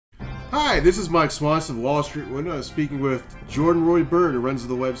Hi, this is Mike Swanson of Wall Street Window, speaking with Jordan Roy Bird, who runs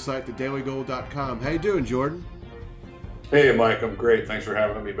the website TheDailyGold.com. How you doing, Jordan? Hey, Mike. I'm great. Thanks for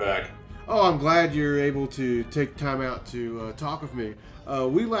having me back. Oh, I'm glad you're able to take time out to talk with me.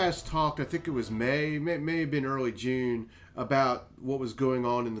 We last talked, I think it was may have been early June, about what was going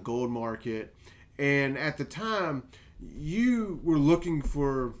on in the gold market. And at the time, you were looking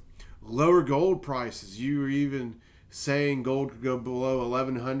for lower gold prices. You were even saying gold could go below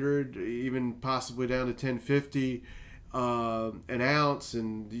 1,100, even possibly down to 1,050 an ounce.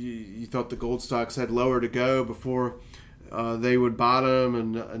 And you thought the gold stocks had lower to go before they would bottom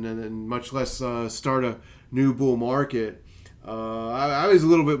and much less start a new bull market. I was a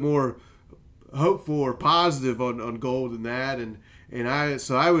little bit more hopeful or positive on gold than that, and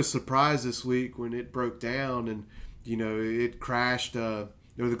I was surprised this week when it broke down and it crashed. The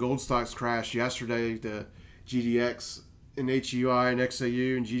gold stocks crashed yesterday. The GDX and HUI and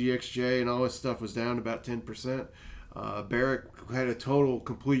XAU and GDXJ and all this stuff was down about 10%. Barrick had a total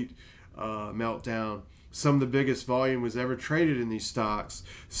complete meltdown. Some of the biggest volume was ever traded in these stocks.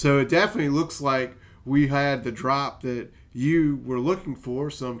 So it definitely looks like we had the drop that you were looking for.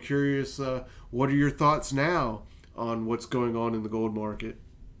 So I'm curious, what are your thoughts now on what's going on in the gold market?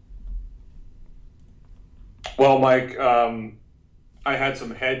 Well, Mike, I had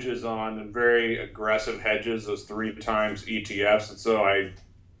some hedges on, and very aggressive hedges, those 3 times ETFs. And so I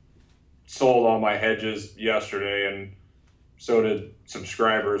sold all my hedges yesterday, and so did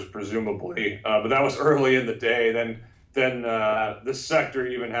subscribers, presumably. But that was early in the day. Then the sector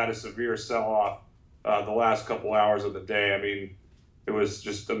even had a severe sell-off the last couple hours of the day. I mean, it was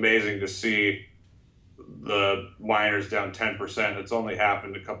just amazing to see the miners down 10%. It's only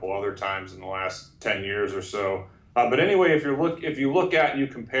happened a couple other times in the last 10 years or so. But anyway, if you look at and you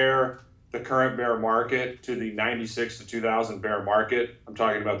compare the current bear market to the 96 to 2000 bear market, I'm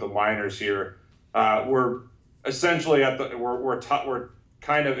talking about the miners here, we're essentially at the we're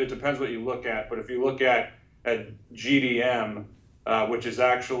kind of, it depends what you look at, but if you look at GDM, which is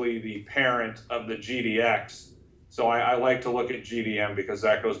actually the parent of the GDX. So I like to look at GDM because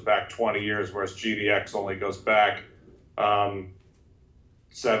that goes back 20 years, whereas GDX only goes back 7,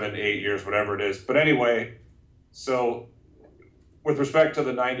 8 years, whatever it is. But anyway, so with respect to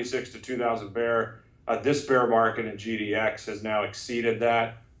the 96 to 2000 bear, this bear market in GDX has now exceeded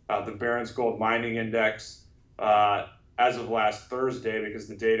that. The Barron's Gold Mining Index, as of last Thursday, because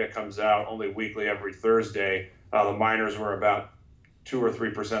the data comes out only weekly every Thursday, the miners were about 2 or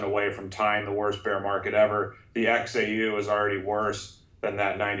 3% away from tying the worst bear market ever. The XAU is already worse than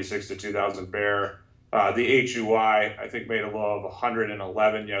that 96 to 2000 bear. The HUI, I think, made a low of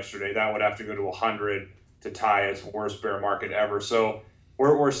 111 yesterday. That would have to go to 100 to tie its worst bear market ever. So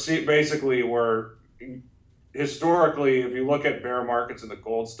we're historically, if you look at bear markets in the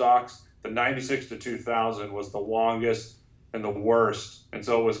gold stocks, the 96 to 2000 was the longest and the worst. And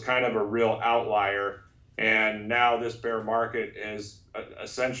so it was kind of a real outlier. And now this bear market is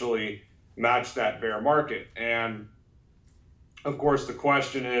essentially matched that bear market. And of course, the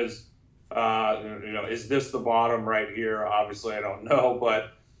question is, is this the bottom right here? Obviously, I don't know,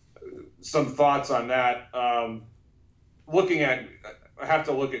 but some thoughts on that. I have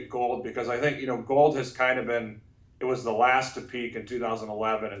to look at gold because I think, gold has kind of been, it was the last to peak in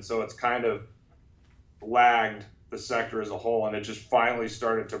 2011. And so it's kind of lagged the sector as a whole, and it just finally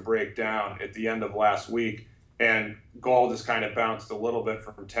started to break down at the end of last week. And gold has kind of bounced a little bit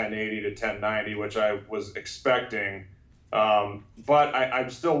from 1080 to 1090, which I was expecting. But I'm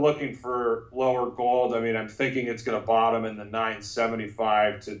still looking for lower gold. I mean, I'm thinking it's going to bottom in the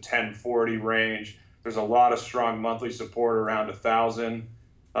 975 to 1040 range. There's a lot of strong monthly support around 1,000.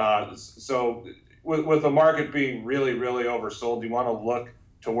 So with the market being really, really oversold, you want to look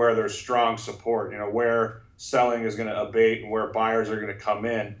to where there's strong support, where selling is going to abate and where buyers are going to come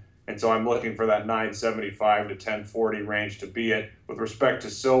in. And so I'm looking for that 975 to 1040 range to be it. With respect to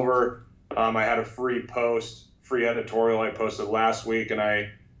silver, I had a free editorial I posted last week. And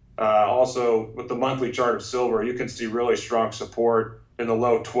I also, with the monthly chart of silver, you can see really strong support in the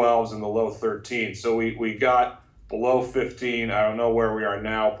low 12s and the low 13s. So we got below 15. I don't know where we are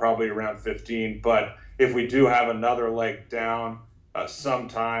now, probably around 15. But if we do have another leg down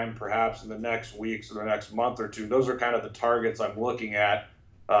sometime, perhaps in the next weeks or the next month or two, those are kind of the targets I'm looking at.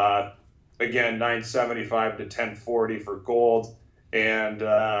 Again, 975 to 1040 for gold. And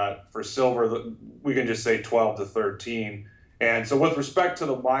for silver, we can just say 12 to 13. And so with respect to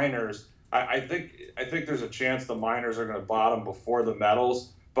the miners, I think there's a chance the miners are going to bottom before the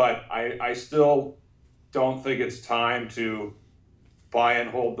metals, but I still don't think it's time to buy and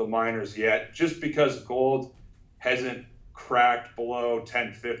hold the miners yet, just because gold hasn't cracked below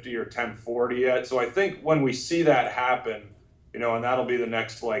 1050 or 1040 yet. So I think when we see that happen, and that'll be the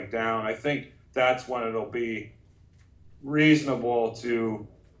next leg down, I think that's when it'll be reasonable to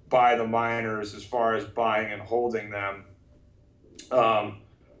buy the miners as far as buying and holding them.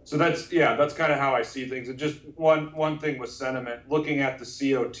 So that's kind of how I see things. And just one thing with sentiment, looking at the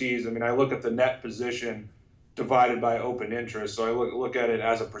COTs, I look at the net position divided by open interest. So I look at it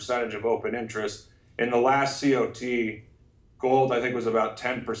as a percentage of open interest. In the last COT, gold, I think, was about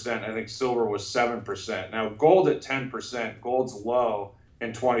 10%. I think silver was 7%. Now, gold at 10%, gold's low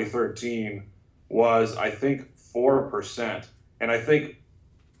in 2013 was, I think, 4%. And I think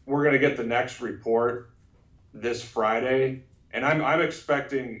we're going to get the next report this Friday. And I'm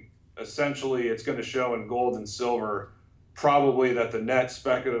expecting, essentially, it's going to show in gold and silver probably that the net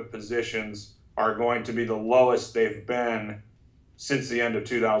speculative positions are going to be the lowest they've been since the end of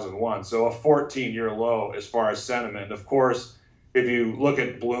 2001. So a 14-year low as far as sentiment. Of course, if you look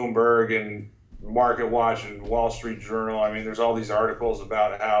at Bloomberg and Market Watch and Wall Street Journal, there's all these articles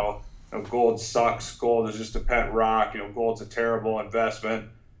about how gold sucks, gold is just a pet rock, gold's a terrible investment.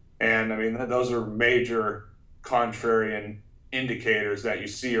 And those are major contrarian indicators that you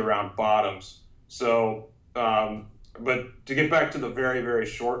see around bottoms. So, but to get back to the very, very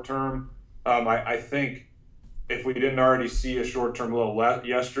short term, I think if we didn't already see a short-term low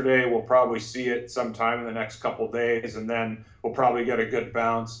yesterday, we'll probably see it sometime in the next couple of days, and then we'll probably get a good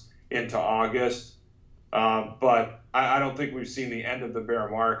bounce into August. But I don't think we've seen the end of the bear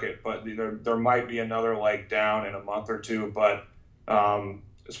market, but there might be another leg down in a month or two. But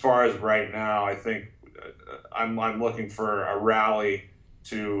as far as right now, I think I'm looking for a rally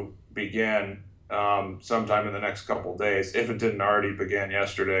to begin sometime in the next couple of days, if it didn't already begin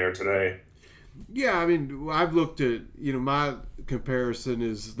yesterday or today. Yeah, I've looked at, my comparison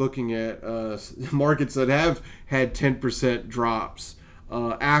is looking at markets that have had 10% drops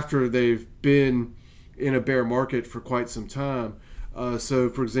after they've been in a bear market for quite some time. So,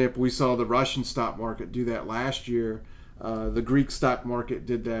 for example, we saw the Russian stock market do that last year. The Greek stock market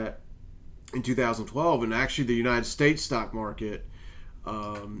did that in 2012, and actually the United States stock market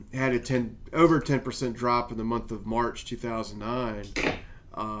had over 10% drop in the month of March 2009.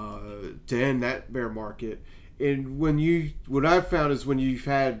 To end that bear market. And what I've found is when you've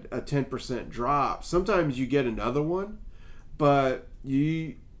had a 10% drop, sometimes you get another one, but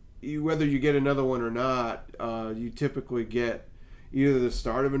you whether you get another one or not, you typically get either the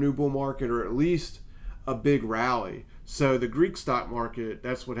start of a new bull market or at least a big rally. So the Greek stock market,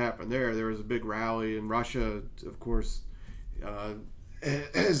 that's what happened there. There was a big rally, and Russia, of course,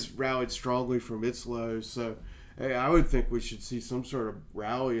 has rallied strongly from its lows. So hey, I would think we should see some sort of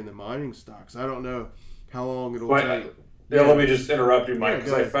rally in the mining stocks. I don't know how long it'll take. Yeah, let me just interrupt you, Mike,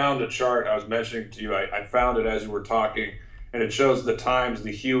 because I found a chart I was mentioning to you. I found it as you were talking, and it shows the times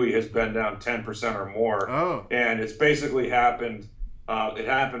the Huey has been down 10% or more. Oh. And it's basically happened. It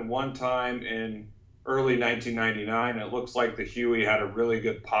happened one time in early 1999. It looks like the Huey had a really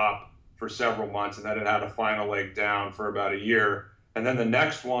good pop for several months, and then it had a final leg down for about a year. And then the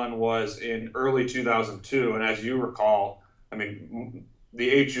next one was in early 2002. And as you recall,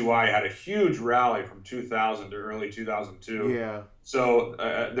 the HUI had a huge rally from 2000 to early 2002. Yeah. So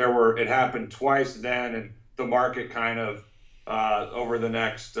it happened twice then, and the market kind of, over the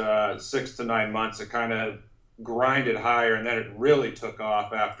next 6 to 9 months, it kind of grinded higher, and then it really took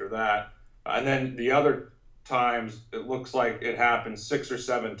off after that. And then the other times, it looks like it happened 6 or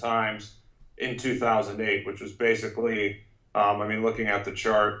 7 times in 2008, which was basically, looking at the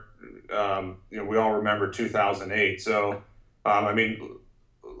chart, we all remember 2008. So,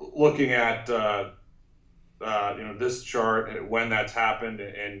 looking at, this chart, when that's happened,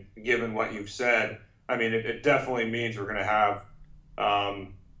 and given what you've said, it definitely means we're going to have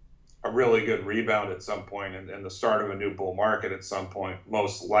a really good rebound at some point, and the start of a new bull market at some point,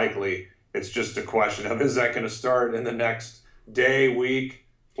 most likely. It's just a question of, is that going to start in the next day, week,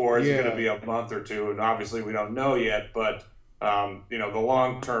 or is it going to be a month or two? And obviously we don't know yet, but the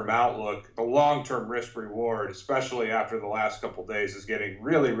long-term outlook, the long-term risk reward, especially after the last couple of days, is getting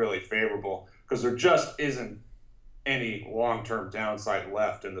really, really favorable, because there just isn't any long-term downside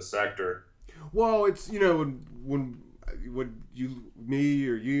left in the sector. Well, it's, when me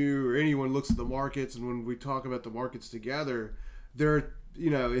or you or anyone looks at the markets, and when we talk about the markets together, there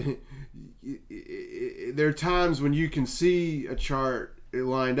are times when you can see a chart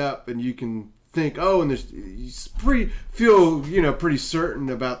lined up and you can think, oh, and feel pretty certain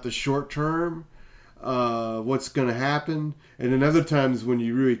about the short term, what's going to happen, and then other times when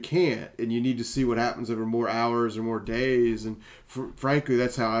you really can't, and you need to see what happens over more hours or more days. And frankly,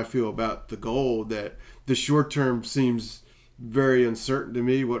 that's how I feel about the gold. That the short term seems very uncertain to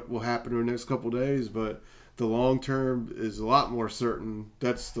me what will happen in the next couple of days, but the long term is a lot more certain.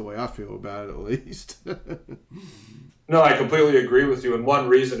 That's the way I feel about it, at least. No, I completely agree with you. And one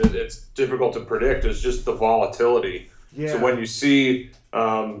reason it's difficult to predict is just the volatility. Yeah. So when you see,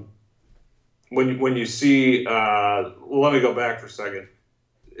 when you see, let me go back for a second.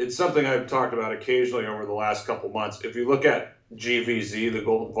 It's something I've talked about occasionally over the last couple months. If you look at GVZ, the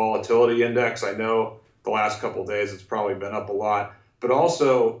Gold Volatility Index, I know the last couple of days it's probably been up a lot, but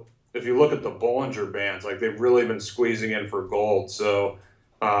also if you look at the Bollinger Bands, like they've really been squeezing in for gold. So,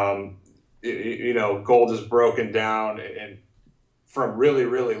 gold is broken down and from really,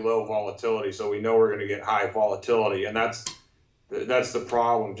 really low volatility. So we know we're going to get high volatility, and that's the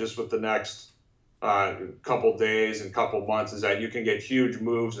problem just with the next couple days and couple months is that you can get huge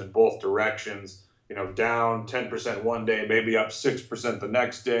moves in both directions. Down 10% one day, maybe up 6% the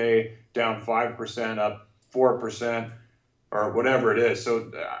next day, down 5%, up 4%, or whatever it is. So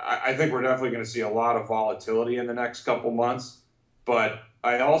I think we're definitely going to see a lot of volatility in the next couple months. But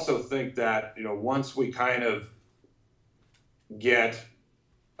I also think that, once we kind of get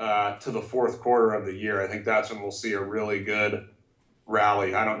to the fourth quarter of the year, I think that's when we'll see a really good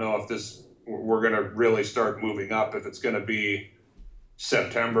rally. I don't know if we're going to really start moving up, if it's going to be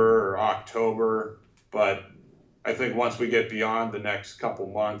September or October, but I think once we get beyond the next couple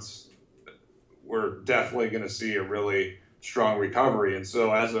months, we're definitely going to see a really strong recovery. And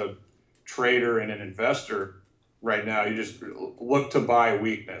so as a trader and an investor right now, you just look to buy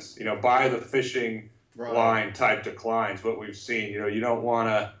weakness, buy the fishing line type declines, what we've seen. You don't want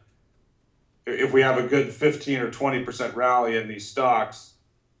to, if we have a good 15 or 20% rally in these stocks,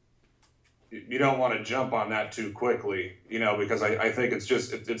 you don't want to jump on that too quickly, because I think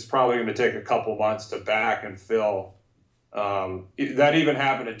it's probably going to take a couple months to back and fill. That even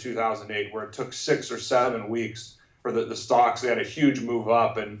happened in 2008, where it took 6 or 7 weeks for the stocks. They had a huge move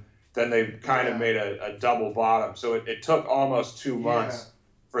up, and then they kind of made a double bottom. So it took almost 2 months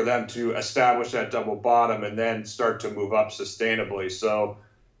for them to establish that double bottom and then start to move up sustainably. So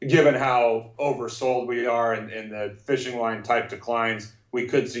given how oversold we are in the fishing line type declines, we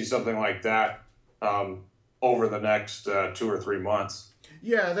could see something like that over the next 2 or 3 months.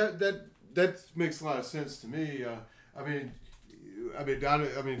 Yeah, that makes a lot of sense to me.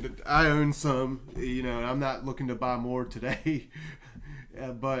 I own some. I'm not looking to buy more today,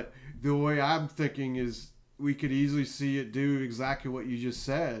 but the way I'm thinking is we could easily see it do exactly what you just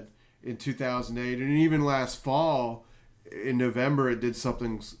said in 2008, and even last fall in November it did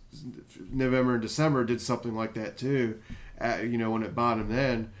something. November and December did something like that too. When it bottomed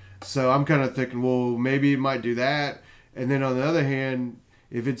then. So I'm kind of thinking, well, maybe it might do that. And then on the other hand,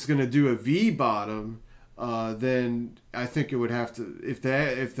 if it's going to do a V bottom, then I think it would have to,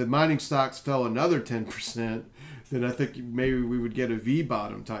 if the mining stocks fell another 10%, then I think maybe we would get a V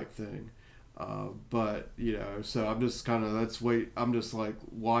bottom type thing. So I'm just kind of, I'm just like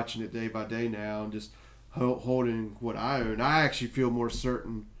watching it day by day now and just holding what I own. I actually feel more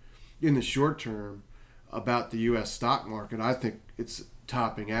certain in the short term about the U.S. stock market. I think it's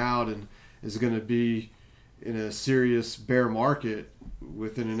topping out and is going to be in a serious bear market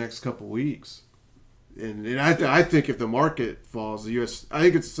within the next couple of weeks. And I think if the market falls, the U.S. I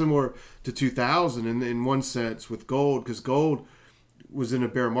think it's similar to 2000 in one sense with gold, because gold was in a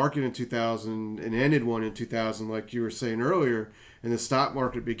bear market in 2000 and ended one in 2000, like you were saying earlier, and the stock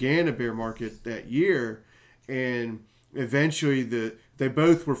market began a bear market that year, and eventually they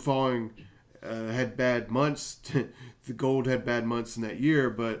both were falling. Had bad months. The gold had bad months in that year,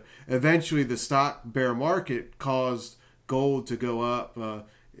 but eventually the stock bear market caused gold to go up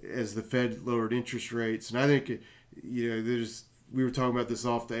as the Fed lowered interest rates. And I think, we were talking about this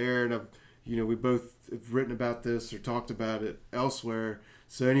off the air, and we both have written about this or talked about it elsewhere.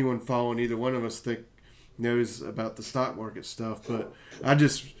 So anyone following either one of us knows about the stock market stuff. But I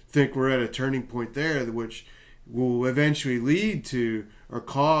just think we're at a turning point there, which will eventually lead to or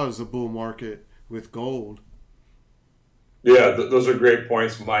cause a bull market with gold. Yeah, those are great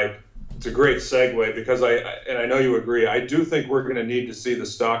points, Mike. It's a great segue because I know you agree. I do think we're going to need to see the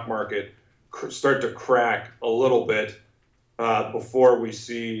stock market start to crack a little bit before we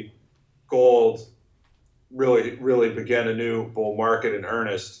see gold really begin a new bull market in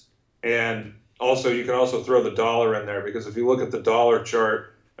earnest. And also, you can also throw the dollar in there, because if you look at the dollar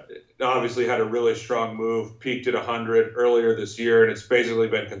chart, it obviously had a really strong move, peaked at 100 earlier this year, and it's basically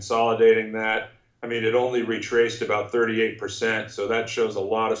been consolidating that. It only retraced about 38%, so that shows a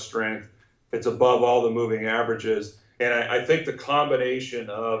lot of strength. It's above all the moving averages. And I think the combination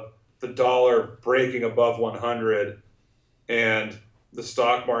of the dollar breaking above 100 and the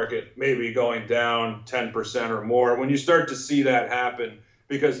stock market maybe going down 10% or more. When you start to see that happen,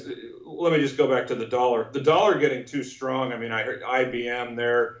 because let me just go back to the dollar getting too strong. I mean, I heard IBM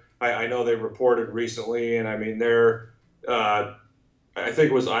there. I know they reported recently, and I mean, I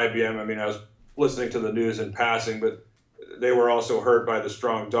think it was IBM. I mean, I was listening to the news in passing, but they were also hurt by the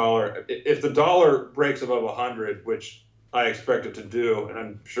strong dollar. If the dollar breaks above 100, which I expect it to do, and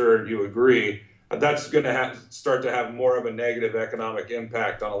I'm sure you agree, that's going to start to have more of a negative economic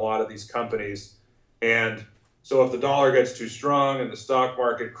impact on a lot of these companies. And so if the dollar gets too strong and the stock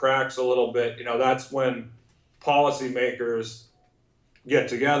market cracks a little bit, that's when policymakers get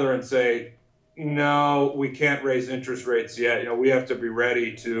together and say, no, we can't raise interest rates yet. We have to be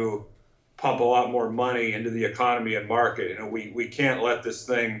ready to pump a lot more money into the economy and market. We can't let this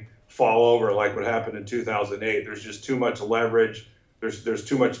thing fall over like what happened in 2008. There's just too much leverage. There's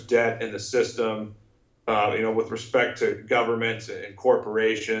too much debt in the system, with respect to governments and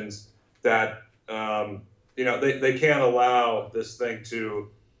corporations that, they can't allow this thing to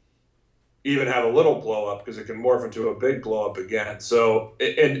even have a little blow up, because it can morph into a big blow up again. So,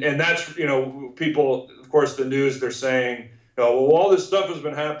 and that's, people, of course, the news, they're saying, well, all this stuff has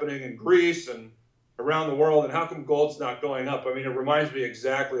been happening in Greece and around the world, and how come gold's not going up? I mean, it reminds me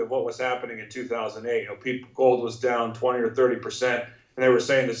exactly of what was happening in 2008. Gold was down 20 or 30%, and they were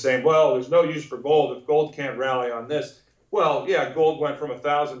saying the same, well, there's no use for gold if gold can't rally on this. Well, yeah, gold went from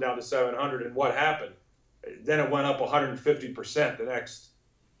 1,000 down to 700, and what happened? Then it went up 150% the next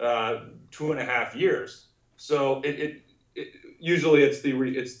 2.5 years. So it usually it's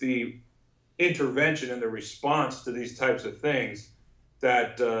the intervention and the response to these types of things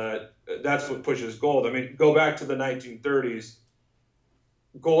that's what pushes gold. I mean, go back to the 1930s.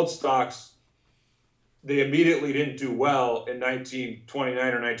 Gold stocks, they immediately didn't do well in 1929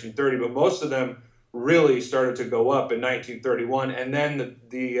 or 1930, but most of them really started to go up in 1931, and then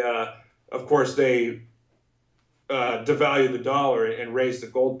of course they devalued the dollar and raised the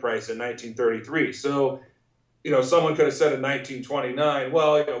gold price in 1933. So, someone could have said in 1929,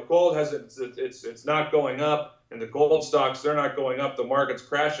 well, gold it's not going up, and the gold stocks, they're not going up, the market's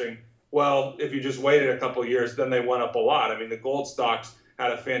crashing. Well, if you just waited a couple of years, then they went up a lot. I mean, the gold stocks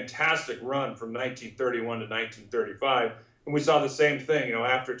had a fantastic run from 1931 to 1935, and we saw the same thing.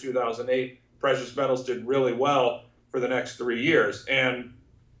 After 2008, precious metals did really well for the next 3 years. And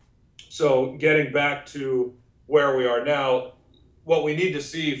so, getting back to where we are now, what we need to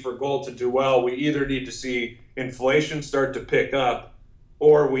see for gold to do well, we either need to see inflation start to pick up,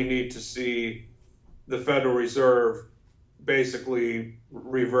 or we need to see the Federal Reserve basically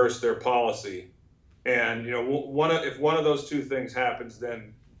reverse their policy. And if one of those two things happens,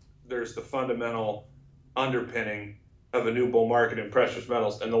 then there's the fundamental underpinning of a new bull market in precious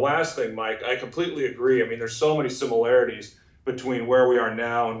metals. And the last thing, Mike, I completely agree. I mean, there's so many similarities between where we are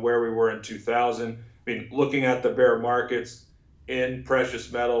now and where we were in 2000. I mean, looking at the bear markets in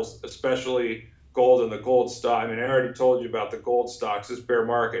precious metals, especially gold and the gold stock. I mean, I already told you about the gold stocks, this bear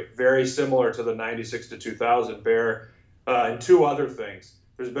market, very similar to the 96 to 2000 bear. And two other things.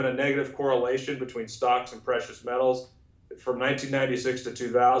 There's been a negative correlation between stocks and precious metals. From 1996 to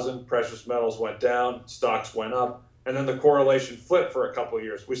 2000, precious metals went down, stocks went up, and then the correlation flipped for a couple of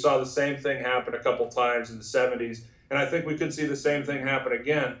years. We saw the same thing happen a couple times in the 70s, and I think we could see the same thing happen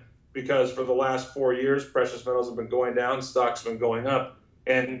again, because for the last 4 years, precious metals have been going down, stocks have been going up.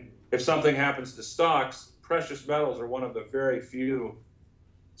 And if something happens to stocks, precious metals are one of the very few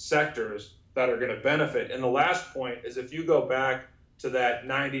sectors that are going to benefit. And the last point is, if you go back to that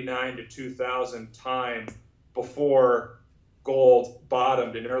 99 to 2000 time before gold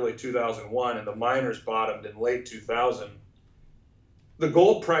bottomed in early 2001 and the miners bottomed in late 2000, the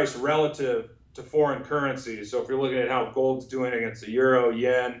gold price relative to foreign currencies, so if you're looking at how gold's doing against the euro,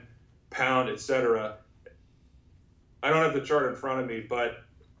 yen, pound, etc., I don't have the chart in front of me, but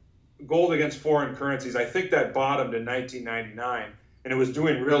gold against foreign currencies, I think that bottomed in 1999, and it was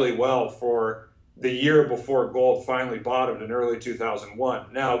doing really well for the year before gold finally bottomed in early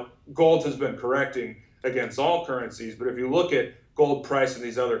 2001. Now, gold has been correcting against all currencies, but if you look at gold price in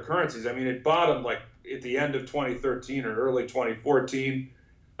these other currencies, I mean, it bottomed like at the end of 2013 or early 2014.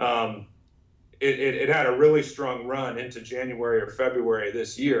 It had a really strong run into January or February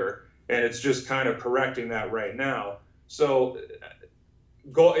this year, and it's just kind of correcting that right now. So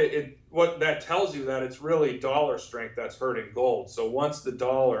gold, what that tells you, that it's really dollar strength that's hurting gold. So once the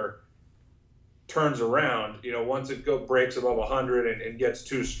dollar turns around, once it breaks above 100 and gets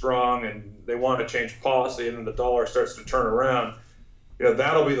too strong and they want to change policy, and then the dollar starts to turn around,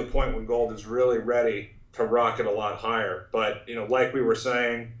 that'll be the point when gold is really ready to rocket a lot higher. But, like we were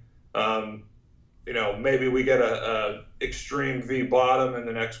saying, maybe we get a extreme V bottom in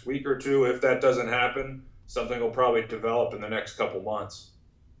the next week or two. If that doesn't happen, something will probably develop in the next couple months.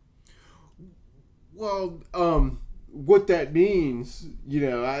 Well, what that means,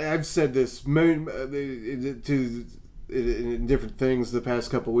 I've said this in different things the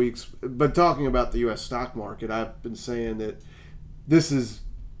past couple of weeks, but talking about the U.S. stock market, I've been saying that this is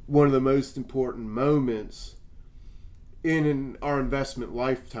one of the most important moments in our investment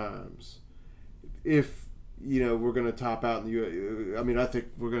lifetimes. If we're going to top out in the U.S., I mean, I think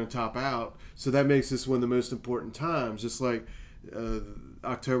we're going to top out, so that makes this one of the most important times, just like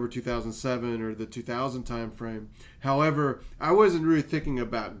October 2007 or the 2000 time frame. However, I wasn't really thinking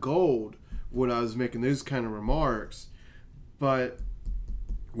about gold when I was making those kind of remarks, but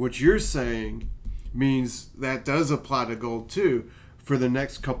what you're saying means that does apply to gold too for the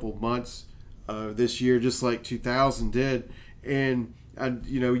next couple months this year, just like 2000 did. And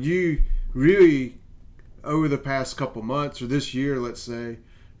you really, over the past couple months or this year, let's say,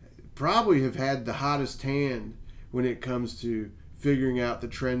 probably have had the hottest hand when it comes to figuring out the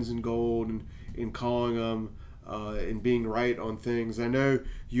trends in gold and calling them and being right on things. I know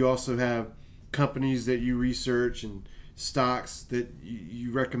you also have companies that you research and stocks that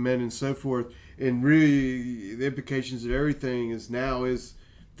you recommend and so forth. And really, the implications of everything is now is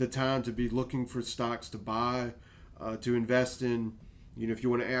the time to be looking for stocks to buy, to invest in, if you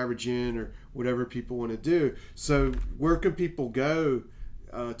want to average in or whatever people want to do. So where can people go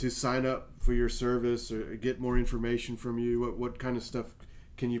to sign up for your service or get more information from you? What kind of stuff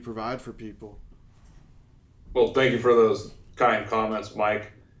can you provide for people? Well, thank you for those kind comments,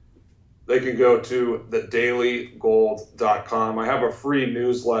 Mike. They can go to TheDailyGold.com. I have a free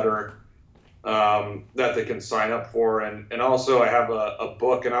newsletter that they can sign up for. And also I have a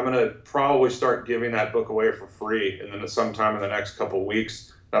book, and I'm going to probably start giving that book away for free. And then sometime in the next couple of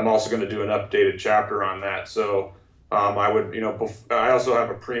weeks, I'm also going to do an updated chapter on that. So I also have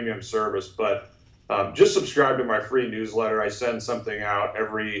a premium service, but just subscribe to my free newsletter. I send something out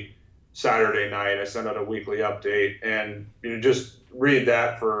every Saturday night. I send out a weekly update, and just read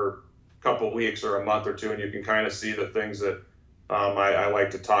that for a couple of weeks or a month or two, and you can kind of see the things that I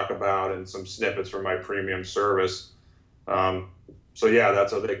like to talk about and some snippets from my premium service. So yeah,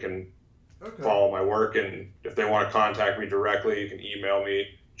 that's how they can follow my work. And if they want to contact me directly, you can email me,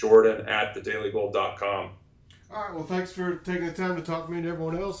 Jordan@TheDailyGold.com. All right. Well, thanks for taking the time to talk to me and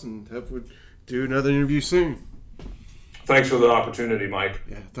everyone else, and hope we do another interview soon. Thanks for the opportunity, Mike.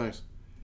 Yeah, thanks.